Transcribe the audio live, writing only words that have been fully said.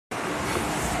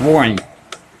Warning.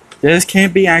 This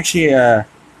can't be actually a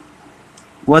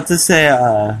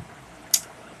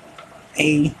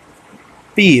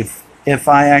thief if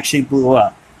I actually blew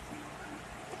up.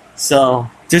 So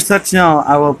just to let you know,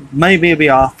 I will maybe be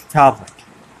off topic.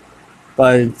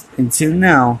 But until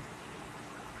now,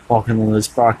 welcome to this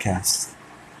broadcast.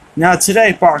 Now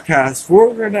today's broadcast,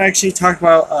 we're going to actually talk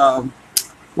about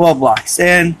Roblox,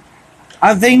 and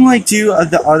I think like do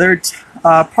the other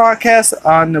podcast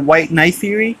on the White Knight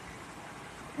theory,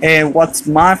 and what's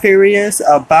my theory is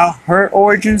about her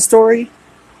origin story,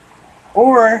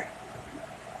 or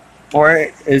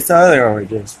it's the other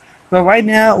origins. But right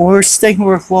now we're sticking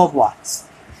with Roblox.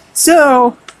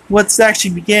 So let's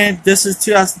actually begin. This is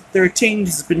 2013.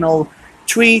 This has been an old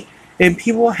tweet, and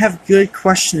people have good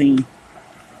questioning.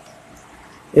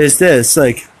 Is this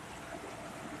like,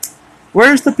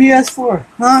 where's the PS4?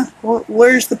 Huh?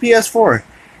 Where's the PS4?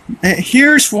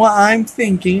 Here's what I'm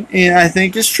thinking, and I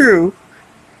think it's true.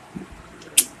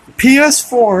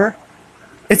 PS4,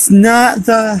 it's not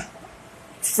the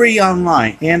free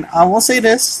online. And I will say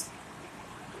this,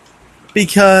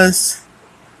 because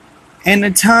in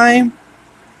the time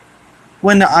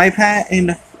when the iPad and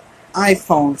the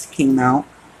iPhones came out,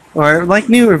 or like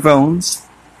newer phones,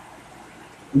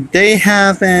 they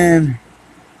have been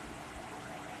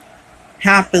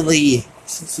happily,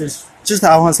 just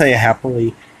I want to say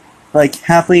happily, like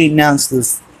happily announced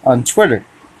this on Twitter.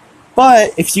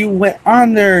 But if you went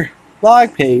on their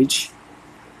blog page,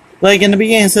 like in the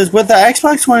beginning, it says, with the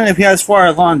Xbox One and the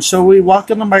PS4 launch, so we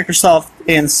welcome Microsoft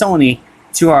and Sony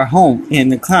to our home in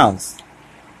the clouds.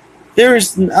 There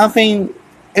is nothing,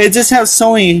 it just has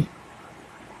Sony,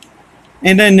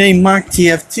 and then they mark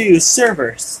TF2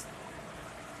 servers.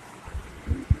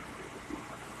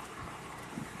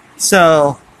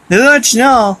 So, to let you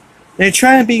know, they're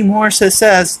trying to be more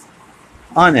success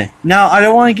on it. Now, I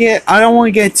don't want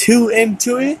to get too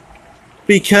into it,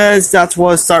 because that's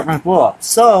what start my blow up.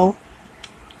 So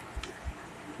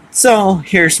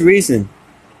here's the reason.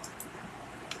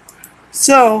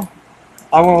 So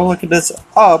I want to look at this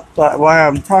up while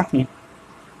I'm talking.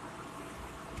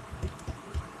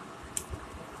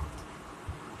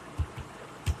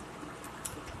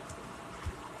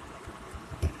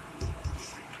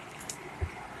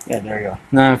 Yeah, there you go.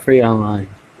 Not free online.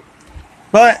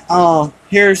 But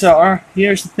here's the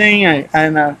thing, I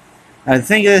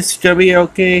think it's gonna be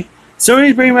okay.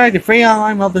 Sony's bringing back the free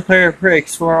online multiplayer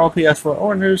pricks for all PS4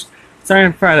 owners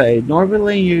starting Friday.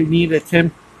 Normally, you need a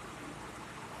 10.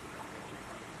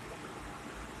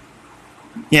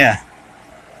 Yeah,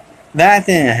 that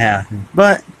didn't happen.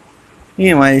 But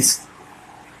anyways,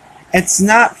 it's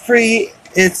not free.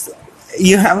 It's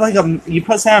you have like you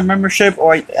supposed to have a membership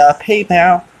or a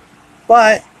PayPal,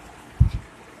 but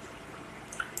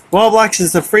Roblox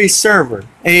is a free server,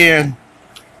 and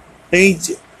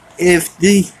here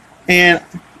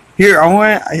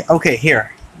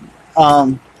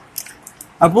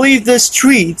I believe this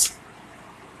tweet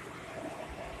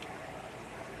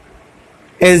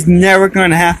is never going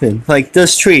to happen. Like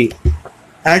this tweet,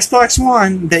 Xbox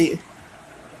One is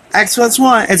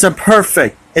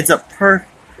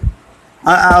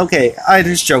okay, I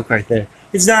just joke right there.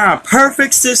 It's not a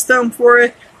perfect system for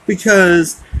it,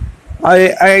 because I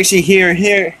actually hear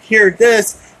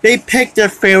this. They pick their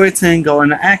favorites and go on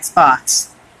the Xbox.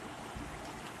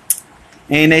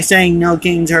 And they saying no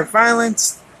games are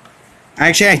violence.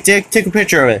 Actually, I took a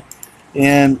picture of it.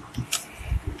 And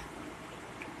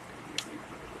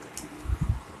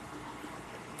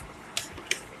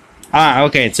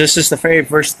okay, so this is the very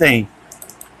first thing.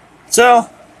 So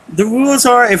the rules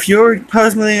are, if you're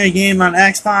posting a game on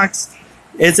Xbox,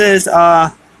 it says,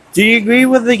 do you agree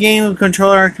with the game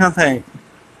controller content?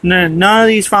 None of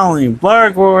these following: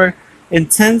 blood, gore,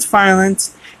 intense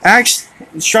violence,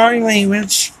 strong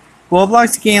language,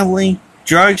 Roblox gambling,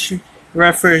 drugs,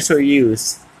 reference, or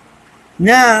use.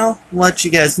 Now, let you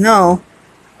guys know,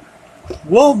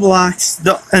 Roblox,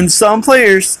 and some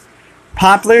players,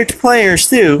 popular players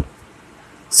too,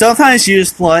 sometimes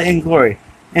use blood and glory.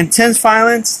 Intense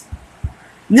violence?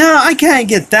 No, I can't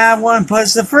get that one, but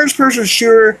it's the first person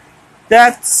shooter,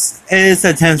 that is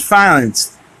intense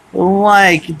violence.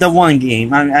 Like the one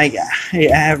game. I mean, I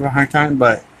have a hard time,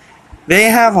 but they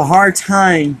have a hard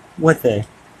time with it.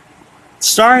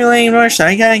 Starry language,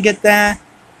 I kinda get that.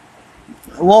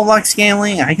 Roblox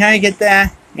gambling, I kinda get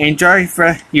that. And drug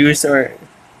for use or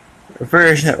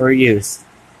reverse or use.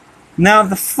 Now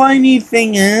the funny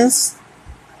thing is,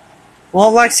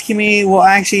 Roblox community will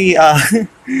actually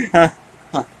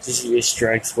just use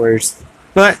drugs words.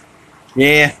 But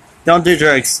yeah, don't do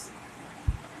drugs.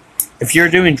 If you're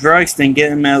doing drugs, then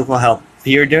get medical help. If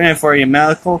you're doing it for your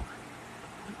medical,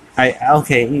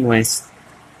 Okay, anyways.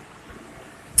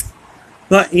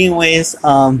 But anyways,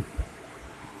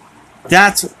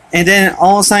 that's, and then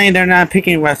all of a sudden they're not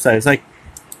picking websites. Like,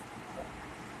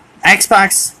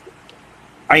 Xbox,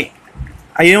 I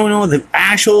don't know the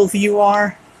actual view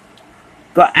are,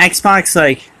 but Xbox,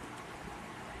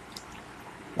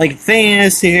 like thing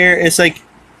is here, it's like,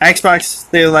 Xbox,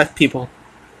 they let people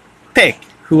pick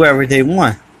whoever they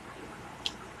want.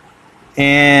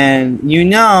 And you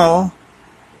know,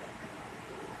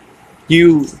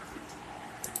 you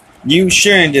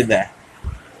shouldn't do that.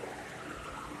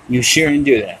 You shouldn't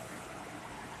do that.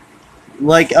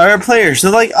 Like other players,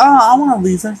 they're like, oh, I want to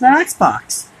leave this on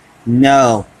Xbox.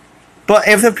 No. But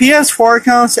if the PS4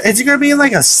 comes, is it going to be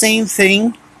like a same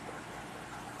thing?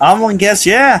 I'm going to guess,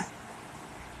 yeah.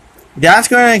 That's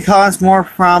going to cause more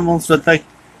problems with the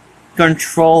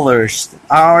controllers.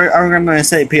 I'm going to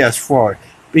say PS4.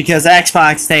 Because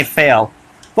Xbox, they fail.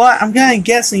 But I'm kind of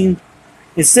guessing,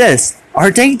 it's this.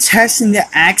 Are they testing the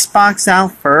Xbox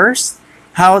out first?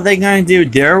 How are they going to do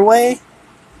their way?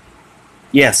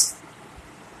 Yes.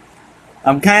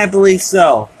 I'm kind of believe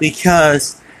so.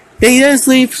 Because they just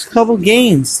leave a couple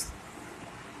games.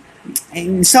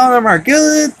 And some of them are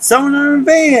good, some of them are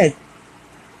bad.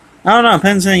 I don't know,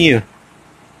 depends on you.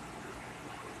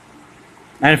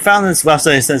 I found this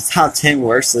website that says top 10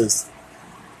 worst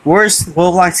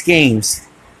Roblox games.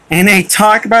 And they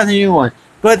talk about the new one.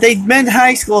 But they meant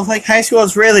high school. Like, high school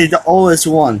is really the oldest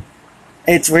one.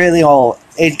 It's really old.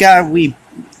 It got a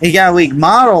weak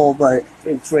model, but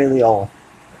it's really old.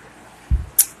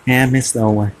 Yeah, I missed that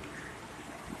one.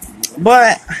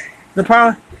 But the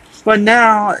problem, but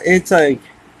now it's like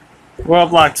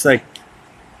Roblox. Like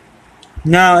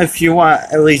now, if you want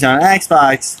at least on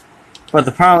Xbox, but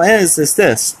the problem is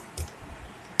this: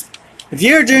 if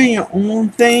you're doing your own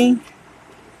thing,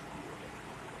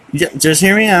 just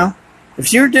hear me out.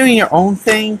 If you're doing your own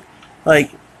thing,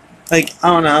 like I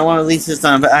don't know, I want to release this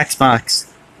on the Xbox.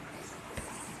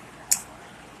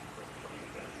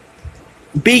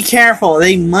 Be careful,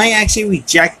 they might actually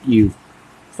reject you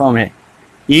from it.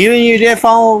 Even if you did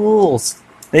follow rules,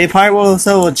 they probably will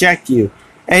also reject you.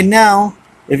 And now,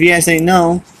 if you guys say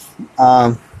no,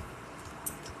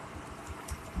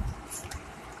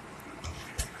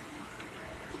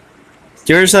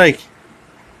 there's like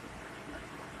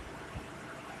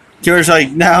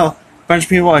now a bunch of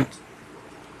people like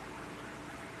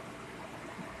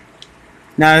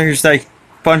now there's like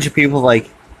a bunch of people like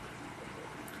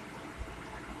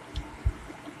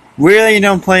really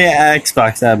don't play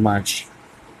Xbox that much.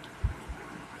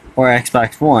 Or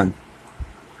Xbox One.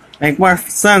 Like more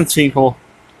some people.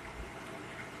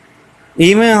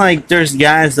 Even like there's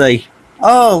guys like,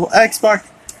 oh, Xbox,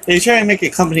 they try to make a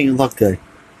company look good.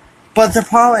 But the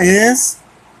problem is,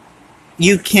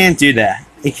 you can't do that.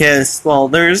 Because, well,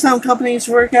 there's some companies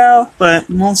work out, but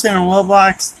mostly on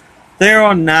Roblox, they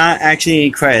will not actually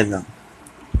credit them.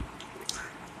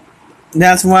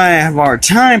 That's why I have a hard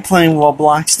time playing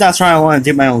Roblox. That's why I want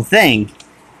to do my own thing.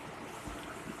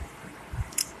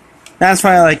 That's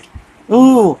why I like,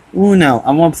 ooh, no,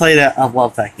 I want to play that. I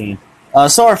love that game.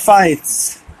 Sword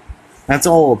Fights. That's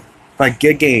old, but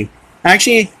good game.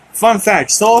 Actually, fun fact,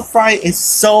 Sword Fight is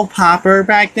so popular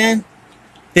back then.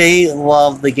 They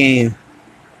love the game.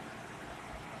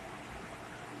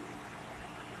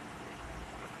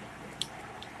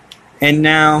 And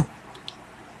now,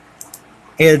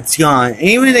 it's gone.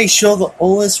 Even they show the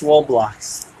oldest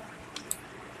Roblox.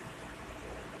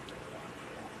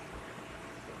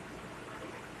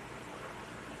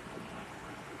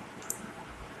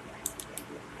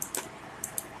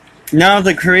 Now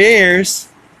the creators,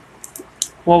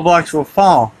 Roblox will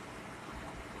fall.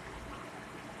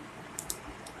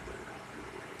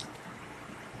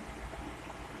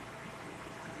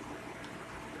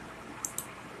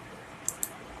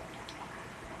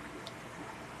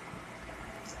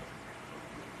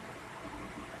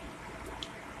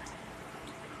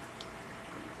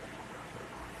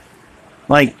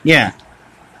 Like, yeah.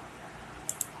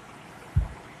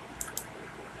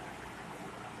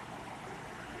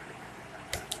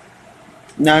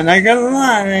 No, not gonna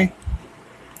lie.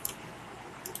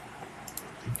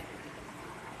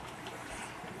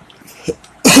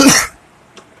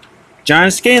 John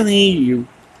Scaly,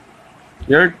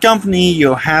 your company,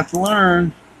 you'll have to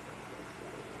learn.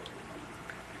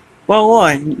 Well,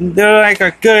 look, they're like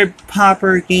a good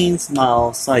popper games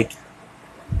models, like,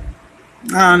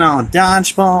 I don't know,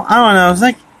 dodgeball. I don't know. It's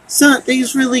like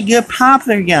these really good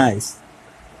popular guys.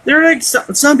 They're like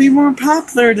some people more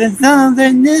popular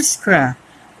than this crap.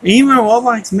 Even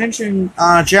Roblox mentioned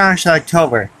Josh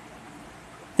October.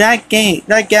 That game's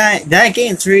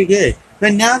really good.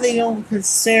 but now they don't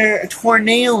consider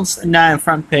tornadoes not in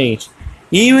front page.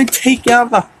 You even take down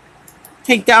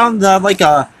the like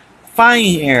a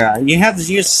finding era. You have to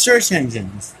use search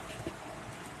engines,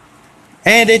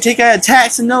 and they take out a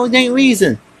tax for no dang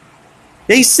reason.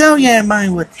 They still get money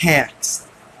with tax,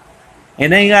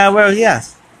 and they got well,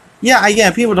 yes, yeah, I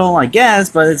get people don't like gas,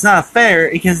 but it's not fair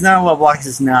because now Roblox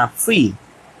is not free.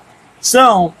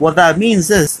 So what that means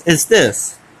is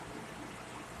this.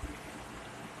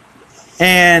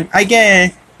 And I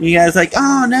get it. You guys like,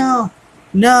 oh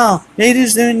no, they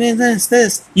just doing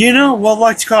this. You know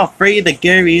Roblox called free the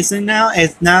good reason now?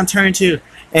 It's now turned to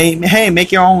a hey,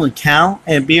 make your own account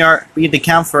and be the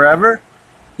account forever.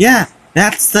 Yeah,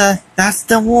 that's the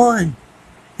one.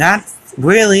 That's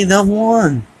really the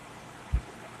one.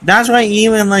 That's why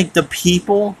even like the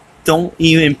people don't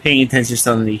even pay attention to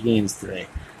some of these games today.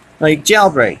 Like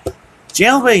Jailbreak.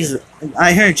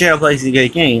 I heard Jailbreak is a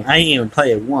good game. I didn't even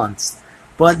play it once.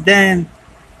 But then,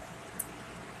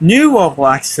 new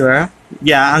Roblox era,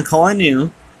 yeah, I'm calling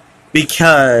new,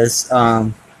 because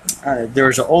there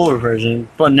was an older version,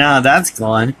 but now that's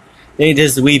gone. They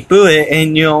just reboot it,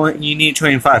 and you need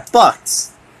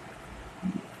 $25.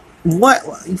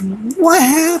 What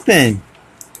happened?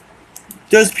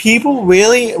 Does people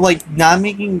really like not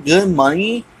making good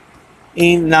money,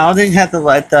 and now they have to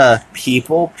let the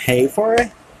people pay for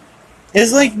it?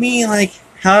 It's like me, like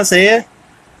how to say it.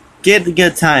 Get the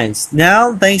good times.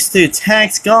 Now, thanks to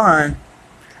tax gone.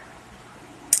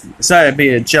 Sorry to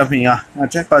be jumping off,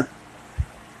 but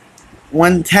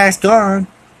when tax gone,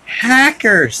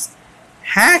 hackers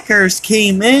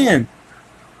came in.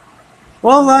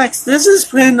 Well, Lex, this has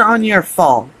been on your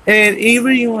fault, and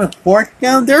even you report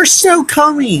them, they're still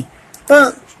coming.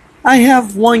 But I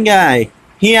have one guy.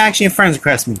 He actually friends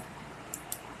request me.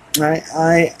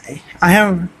 I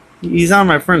have. He's on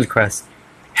my friends request.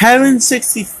 Heaven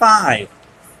 65.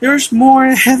 There's more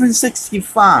in Heaven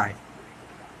 65.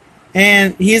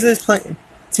 And he's just playing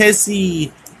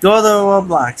Tessie, go to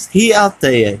Roblox. He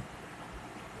updated.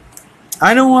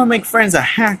 I don't want to make friends a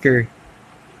hacker.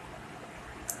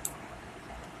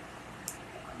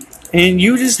 And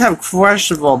you just have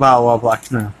questionable about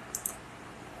Roblox now.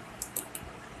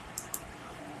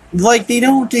 Like they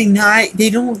don't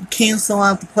cancel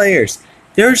out the players.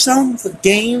 There are some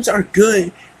games are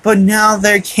good, but now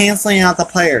they're canceling out the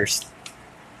players.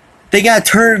 They got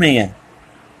tournament.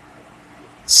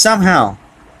 Somehow.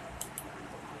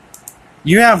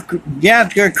 You have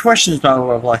good questions about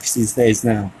Roblox these days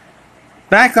now.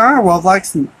 Back on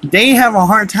Roblox, they have a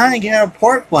hard time getting a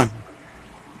port one.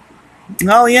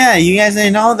 Oh yeah, you guys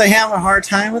didn't know they have a hard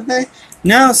time with it?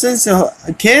 No, since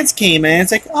the kids came in,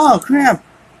 it's like, oh crap,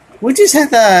 we just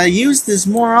have to use this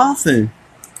more often.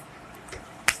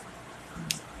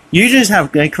 You just have a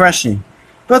good question.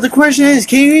 But the question is,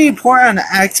 can you port on the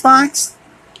Xbox?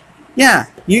 Yeah,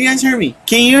 you guys heard me.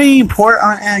 Can you port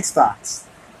on Xbox?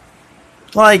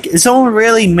 Like, is someone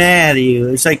really mad at you?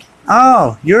 It's like,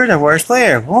 oh, you're the worst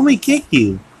player. Let me kick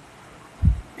you.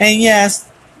 And yes,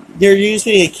 there used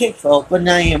to be a kick vote, but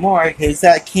not anymore, because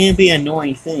that can be an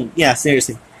annoying thing. Yeah,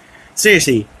 seriously.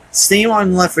 Seriously. Steam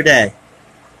on Left 4 Dead.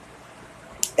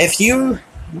 If you...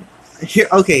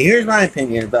 okay, here's my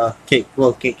opinion about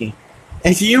kicking.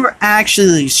 If you're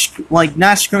actually, like,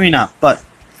 not screwing up, but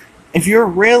if you're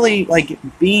really, like,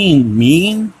 being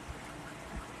mean,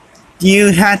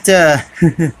 you have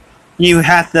to, you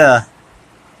have to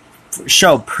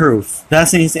show proof.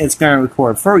 That means it's going to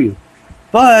record for you.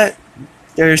 But,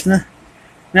 there's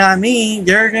not me,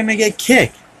 they're going to get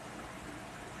kicked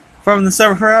from the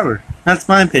server forever. That's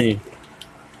my opinion.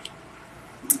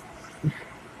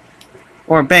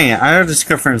 Or bang it, I just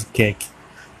confirms the kick.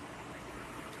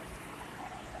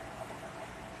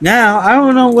 Now, I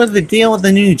don't know what the deal with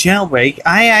the new jailbreak.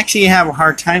 I actually have a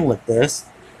hard time with this.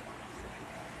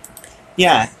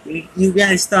 Yeah, you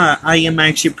guys thought I am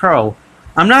actually pro.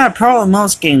 I'm not a pro in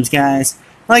most games, guys.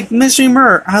 Like Mystery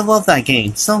Murder, I love that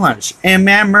game so much. And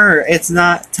Mad Murder, it's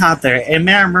not top there. And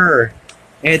Mad Murder,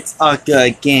 it's a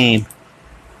good game.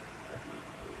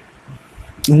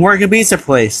 Working Pizza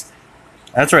Place,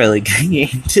 that's a really good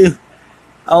game too.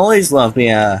 I always love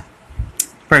being a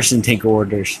person take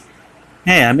orders.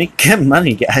 Hey, I make good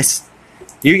money, guys.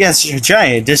 You guys should try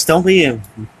it. Just don't be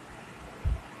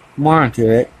more into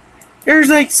it. There's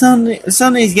like some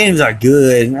of these games are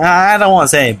good. I don't want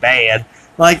to say bad.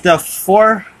 Like the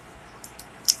 4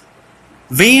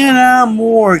 Vietnam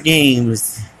War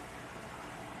games.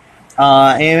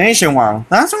 Animation World.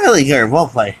 That's really good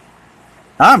roleplay.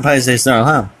 I'm PlayStation at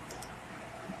home.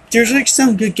 There's like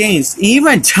some good games.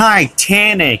 Even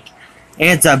Titanic.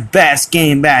 It's the best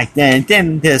game back then.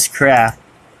 Didn't this crap.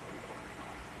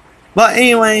 But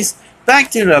anyways,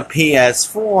 back to the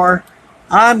PS4.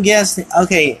 I'm guessing.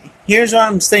 Okay, here's what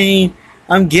I'm saying.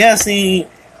 I'm guessing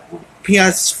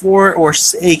PS4 or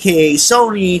AKA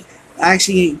Sony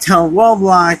actually tell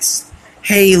Roblox,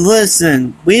 "Hey,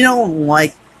 listen, we don't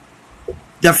like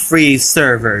the free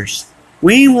servers.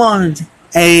 We want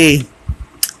a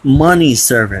money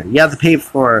server. You have to pay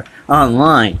for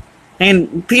online."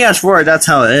 And PS4, that's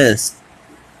how it is.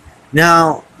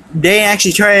 Now, they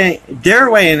actually try their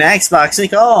way in Xbox,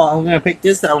 like, oh, I'm going to pick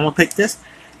this, I'm going to pick this.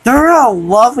 They're all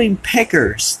loving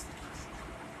pickers.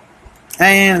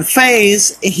 And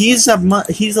FaZe, he's a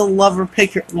lover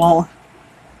picker. Well,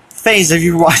 FaZe, if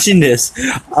you're watching this,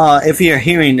 if you're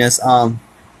hearing this, I'm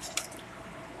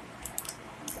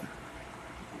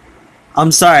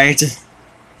sorry.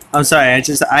 I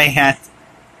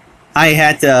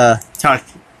had to talk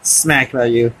smack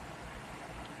about you.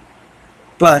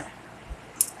 But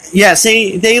yeah,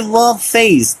 see, they love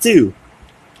FaZe too.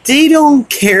 They don't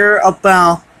care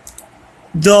about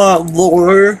the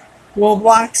lore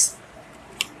Roblox.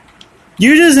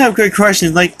 You just have good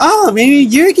questions like, oh, maybe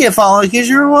you get followed because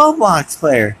you're a Roblox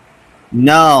player.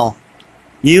 No.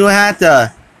 You had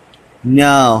to,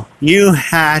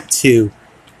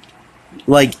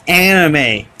 like,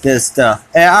 animate this stuff.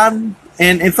 And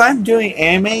if I'm doing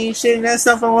animation and that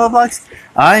stuff on Roblox,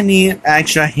 I need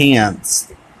extra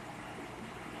hands.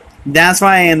 That's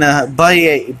why in the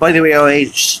Buddy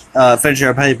OH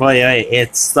Adventure Buddy OH,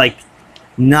 it's like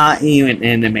not even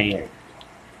animated.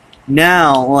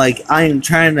 Now, like, I am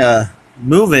trying to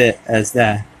move it as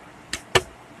that.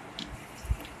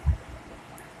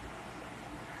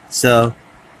 So,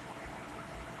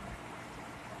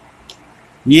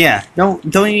 yeah, don't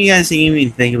you guys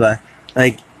even think about it.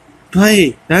 Like,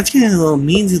 but that's kind of a little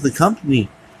mean to the company.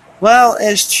 Well,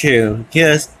 it's true,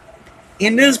 because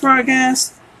in this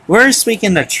broadcast, we're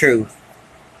speaking the truth.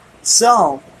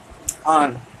 So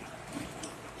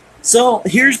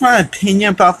here's my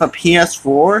opinion about the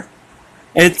PS4.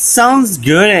 It sounds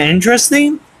good and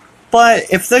interesting, but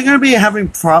if they're going to be having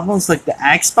problems like the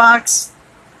Xbox,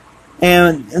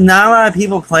 and not a lot of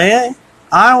people play it,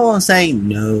 I will say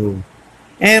no.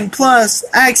 And plus,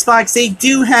 Xbox, they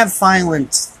do have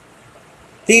violence.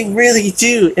 They really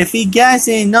do. If you guys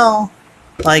didn't know,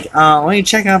 like, let me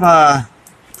check out,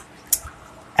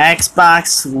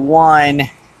 Xbox One.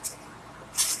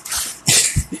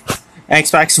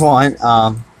 Xbox One,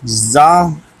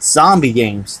 zombie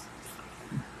games.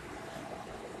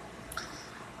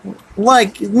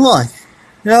 Like, look,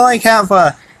 they like have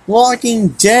a Walking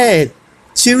Dead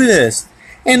to this,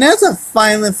 and that's a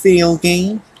violent field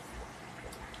game.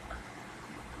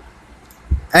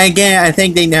 Again, I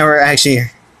think they never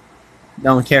actually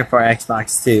don't care for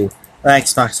Xbox 2 or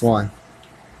Xbox One.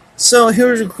 So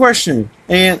here's a question,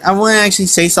 and I want to actually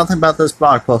say something about this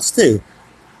blog post too.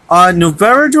 On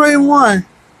November 21,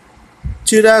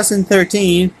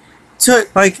 2013,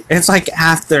 it's like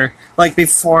after, like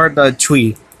before the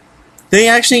tweet, they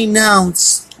actually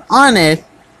announced on it,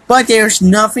 but there's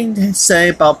nothing to say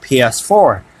about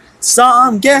PS4. So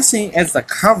I'm guessing it's a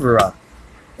cover-up.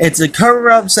 It's a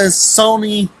cover-up, says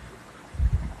Sony,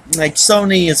 like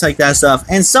Sony is like that stuff,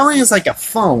 and Sony is like a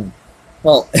phone.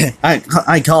 Well,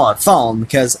 I call it phone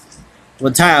because by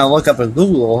the time I look up at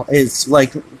Google, it's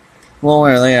like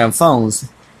lower on phones.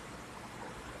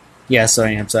 Yeah,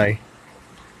 sorry, I'm sorry.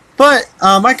 But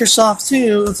Microsoft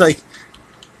too, it's like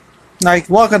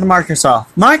welcome to Microsoft.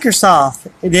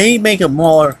 Microsoft, they make a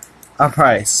more a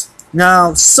price.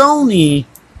 Now Sony,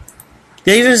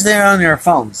 they just there on their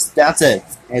phones. That's it.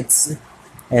 It's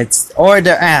or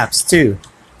their apps too.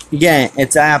 Again,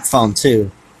 it's an app phone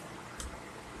too.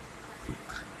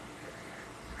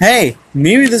 Hey,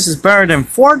 maybe this is better than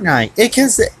Fortnite.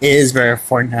 Because it is better than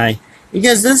Fortnite.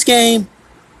 Because this game,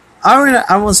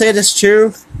 I will say this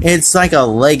true. It's like a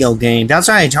Lego game. That's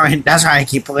why I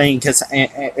keep playing because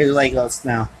it's Legos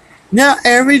now. Now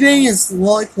everything is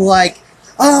like,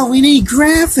 oh, we need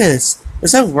graphics.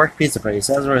 It's like work pizza place.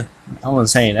 That's what I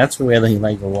was saying. That's really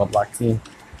like a Roblox thing.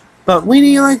 But we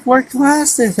need like work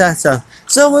classes and stuff.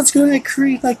 So let's go and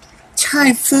create like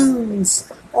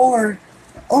typhoons or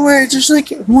just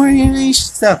like more animation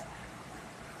stuff.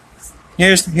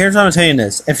 Here's what I'm saying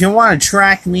this. If you want to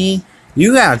track me,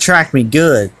 you gotta track me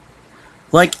good.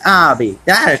 Like Obby,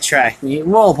 that'll track me.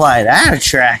 Roleplay, that'll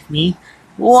track me.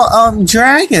 Well,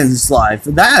 Dragon's Life,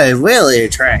 that really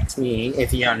attracts me,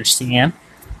 if you understand.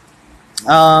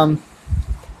 Mad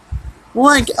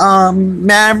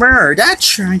Murder, that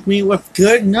tracked me with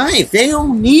good knife. They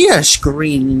don't need a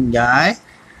screening guy.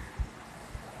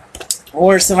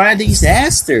 Or Survive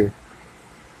Disaster.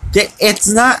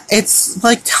 It's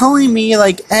like telling me,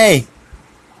 like, hey,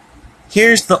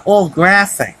 here's the old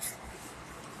graphic.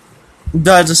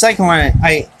 The second one,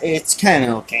 it's kind of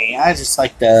okay. I just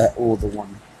like the older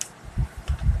one.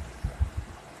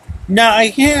 Now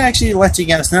I can actually let you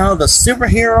guys know the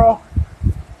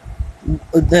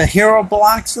hero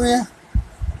blocks there.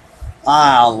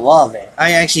 I love it.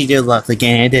 I actually did love the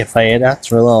game. I did play it.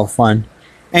 That's a little fun.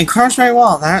 And Crossfire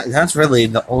Wall, that's really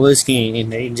the oldest game,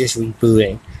 and they just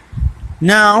rebooted.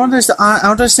 Now, I'm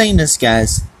just saying this,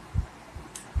 guys.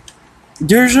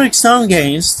 There's like some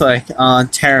games like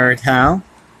Terror Town.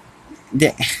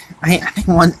 I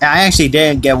actually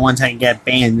did get one time get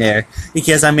banned there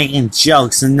because I'm making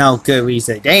jokes and no good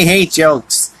reason. They hate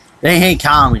jokes. They hate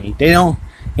comedy. They don't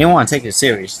want to take it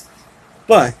serious.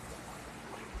 But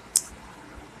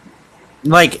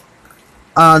like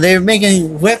they're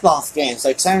making rip-off games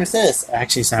like Simon Says.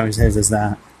 Actually, Simon Says is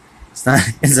not.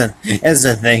 It's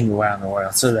a thing around the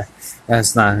world. So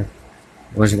that's not.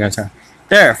 What's it gonna tell?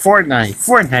 There,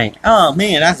 Fortnite. Oh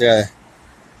man, that's a.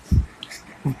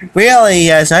 Really,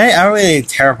 yes, I'm really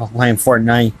terrible playing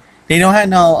Fortnite. They don't have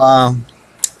no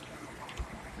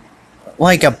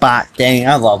like a bot thing.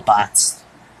 I love bots.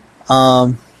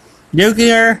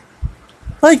 Nuclear.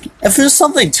 Like, if there's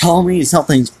something telling me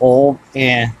something's old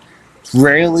and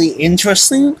really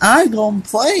interesting, I go and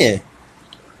play it.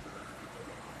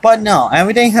 But no,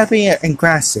 everything happy and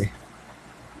grassy.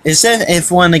 Except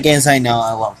if one of the games I know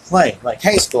I love play, like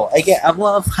high school. I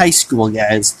love high school,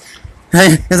 guys.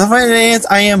 Because the funny thing is,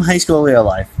 I am high school real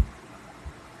life.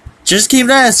 Just keep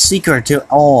that a secret to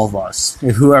all of us,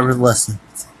 whoever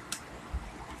listens.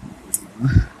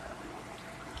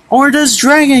 Or this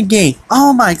Dragon game.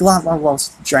 Oh my god, I love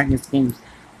Dragon games.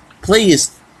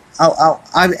 Please,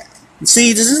 I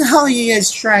see. This is how you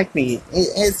guys track me.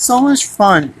 It's so much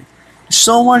fun,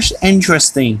 so much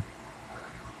interesting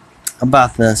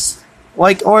about this.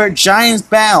 Like, or Giant's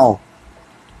Battle.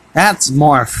 That's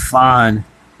more fun.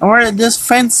 Or this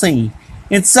fencing.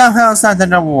 It's not the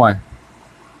number one.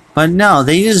 But no,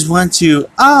 they just want to,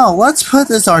 oh, let's put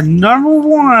this our number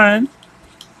one.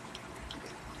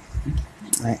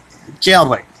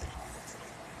 Jailbreak.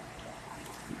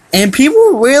 And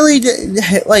people really,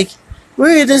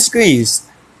 really disagrees.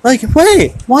 Like,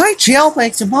 wait, why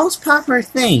jailbreak's the most popular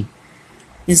thing?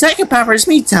 The second popular is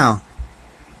Meatown.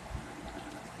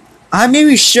 I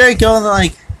maybe should go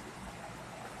like,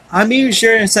 I maybe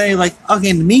should say like,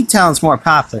 okay, the Meatown's more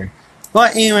popular.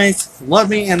 But anyways, let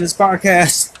me end this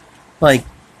podcast. Like,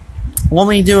 let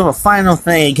me do a final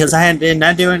thing because I did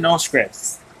not doing no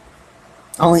scripts.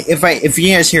 Only if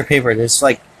you guys hear paper, it's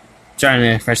like trying to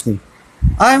impress me.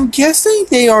 I'm guessing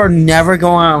they are never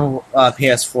going on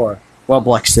ps4.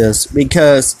 Roblox is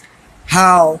because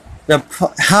how the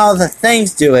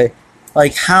things do it,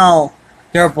 like how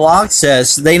their blog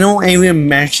says, they don't even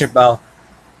mention about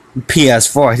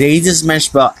ps4. They just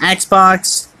mention about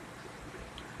Xbox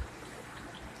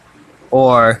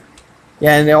or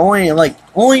yeah, the only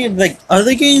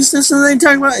other games this they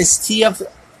talk about is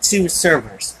TF2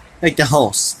 servers, like the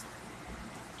hosts.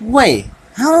 Wait,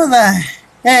 how the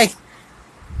heck?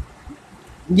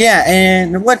 Yeah,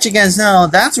 and what you guys know,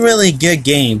 that's a really good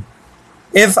game.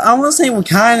 If I want to say what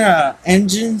kind of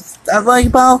engines I like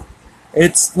about,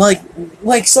 it's like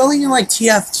something like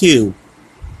TF2.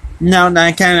 No,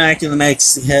 that kind of actually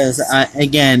makes because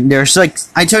again, there's like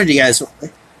I told you guys.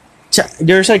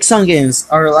 There's like some games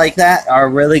are like that, are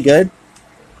really good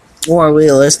or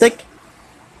realistic,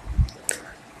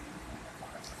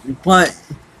 but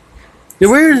the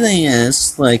weird thing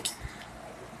is like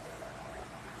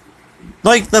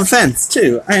the fence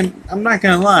too. I'm not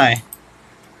gonna lie,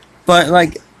 but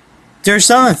like there's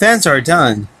some events are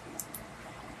done.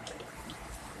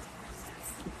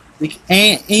 Like,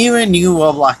 and even new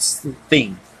Roblox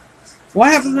thing.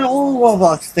 What happened to the old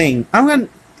Roblox thing? I'm gonna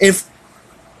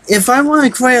if I want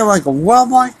to create like a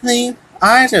Roblox theme,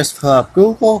 I just put up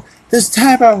Google, just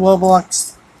type out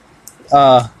Roblox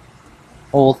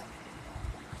old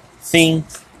theme.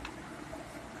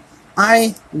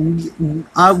 I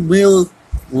will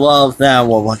love that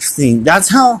Roblox theme. That's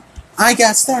how I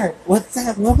got started with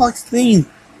that Roblox theme.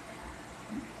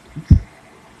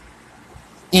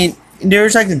 And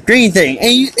there's like a green thing,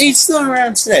 and it's still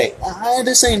around today. I'm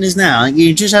just saying this now.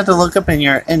 You just have to look up in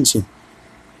your engine.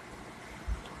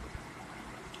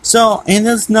 So, in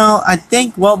this note, I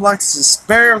think Roblox is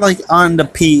better like on the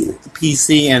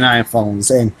PC and iPhones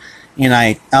and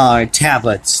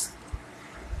tablets.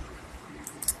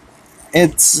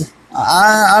 It's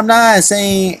I'm not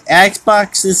saying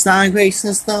Xbox is not a great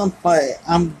system, but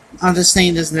I'm just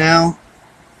saying this now.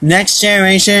 Next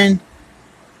generation,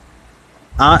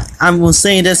 I will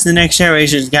say this: the next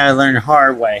generation's gotta learn the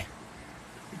hard way.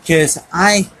 Because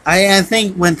I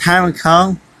think when time will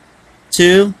come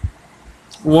to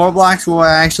Roblox will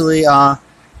actually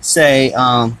say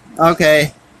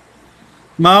okay,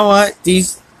 you know what,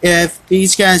 if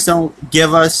these guys don't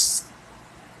give us,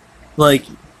 like,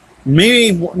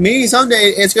 maybe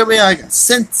someday it's gonna be like a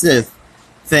sensitive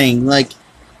thing, like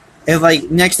if like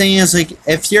next thing is like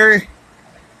if you're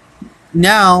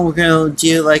now we're gonna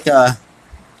do like a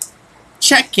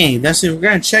check game. That's it, we're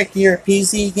gonna check your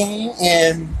PC game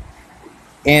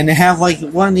and have like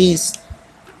one of these,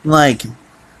 like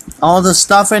all the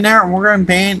stuff in there, and we're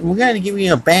gonna give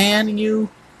you a ban you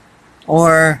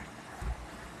or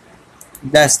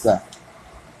that stuff.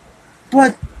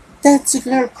 But that's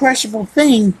a questionable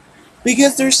thing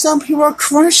because there's some people are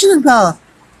questioning about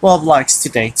Roblox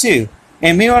today too.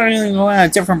 And maybe we're going to go on a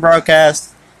different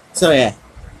broadcast. So yeah.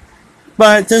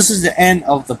 But this is the end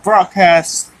of the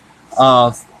broadcast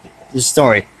of the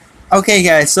story. Okay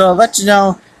guys, so I'll let you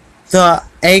know the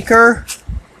Anchor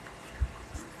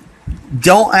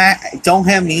don't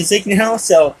have music now,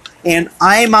 so and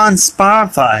I'm on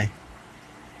Spotify.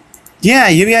 Yeah,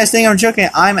 you guys think I'm joking.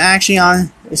 I'm actually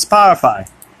on Spotify.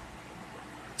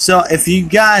 So if you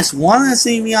guys want to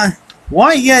see me on,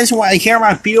 why you guys want to hear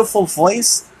my beautiful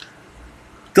voice,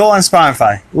 go on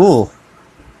Spotify. Ooh.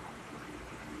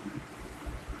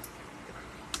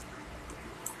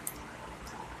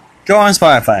 Go on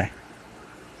Spotify.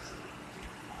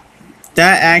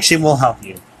 That actually will help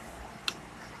you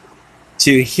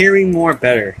to hearing more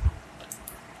better.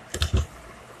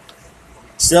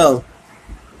 So,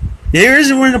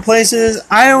 here's one of the places.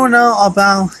 I don't know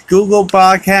about Google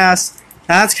Podcasts.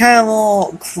 That's kind of a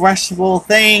little questionable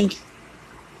thing.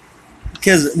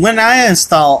 Because when I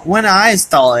install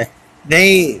it,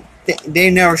 they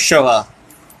never show up.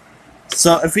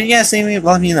 So if you guys see me,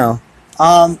 let me know.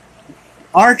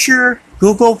 Archer,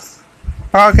 Google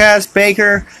Podcast,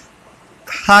 Baker,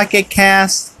 Pocket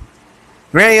Cast,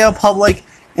 Radio Public,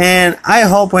 and I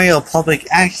hope Radio Public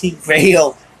actually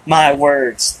radio my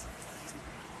words.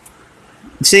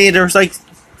 See, there's like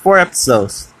 4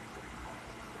 episodes.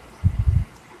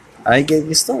 I gave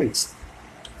you stories.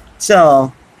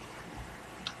 So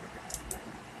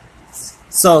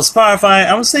Spotify,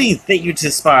 I was saying thank you to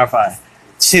Spotify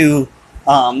to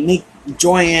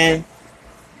join in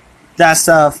that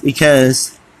stuff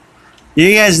because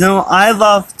you guys know I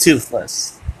love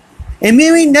Toothless. And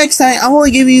maybe next time I will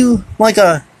give you like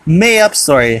a made-up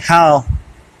story. How?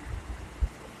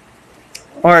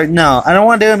 Or no, I don't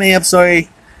want to do a made-up story,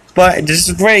 but this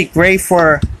is great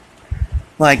for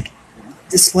like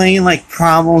displaying like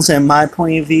problems and my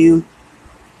point of view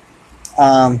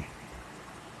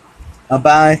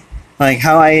about like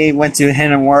how I went to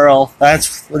Hidden World.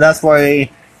 That's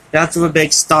the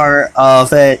big start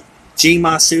of it.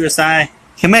 Gma suicide,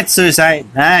 commit suicide.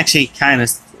 That actually kind of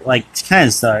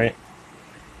started,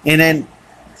 and then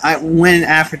I went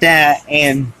after that,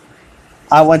 and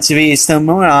I went to be still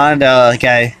moving on.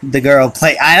 The girl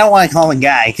play. I don't want to call him a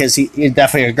guy because he's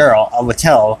definitely a girl. I would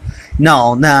tell.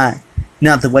 No, not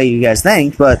the way you guys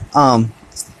think, but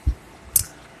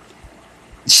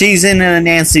she's in a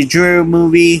Nancy Drew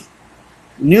movie,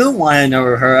 new one I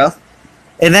never heard of,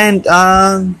 and then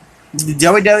the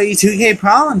WWE 2K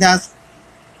problem, that's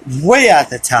way at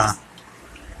the top.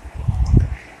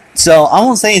 So I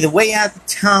won't say the way at the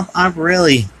top. I'm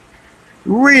really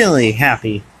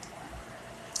happy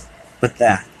with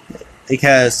that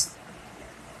because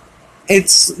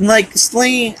it's like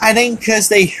slaying. I think because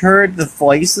they heard the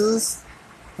voices.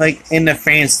 Like, in the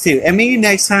fans too. And maybe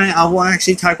next time I will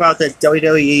actually talk about the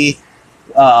WWE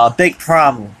big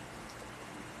problem.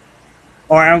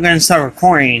 Or I'm going to start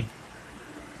recording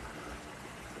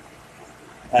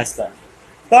that stuff.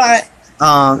 But,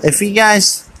 if you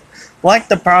guys like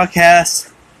the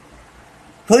broadcast,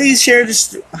 please share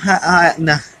this. I don't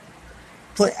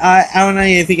know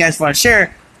if you guys want to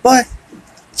share, but,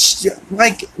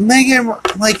 like, make it,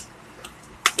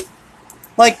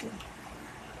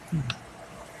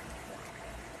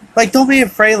 like, don't be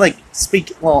afraid, like,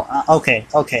 speak, well, okay,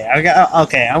 I'm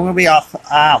gonna be off,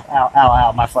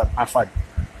 ow, my foot,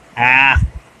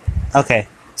 okay,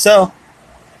 so,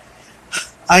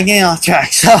 I'm getting off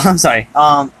track, so, I'm sorry,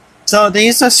 so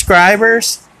these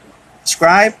subscribers,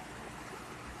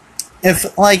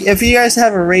 if you guys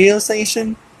have a radio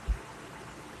station,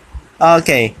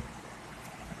 okay,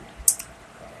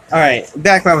 alright,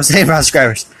 back what I was saying about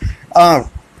subscribers, I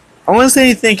want to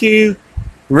say thank you,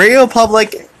 Radio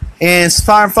Public, and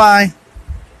Spotify.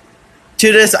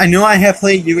 To this, I know I have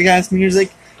played you guys'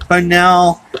 music, but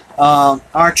now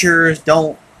Archers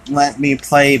don't let me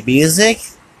play music.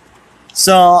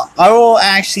 So I will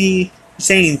actually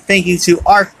say thank you to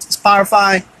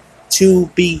Spotify to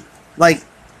be like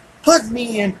put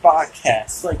me in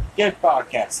podcasts, like good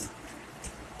podcasting.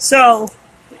 So,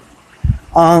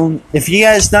 if you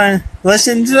guys done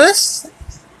listening to this,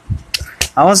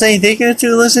 I want to say thank you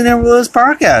to listening to this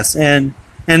podcast. And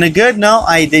a good note,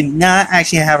 I did not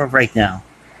actually have a breakdown.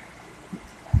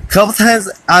 A couple times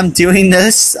I'm doing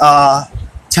this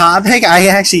topic, I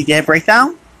actually get a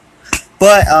breakdown.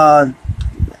 But I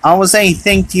want to say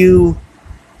thank you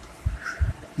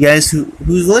guys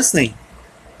who's listening.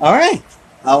 Alright,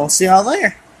 I will see y'all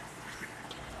later.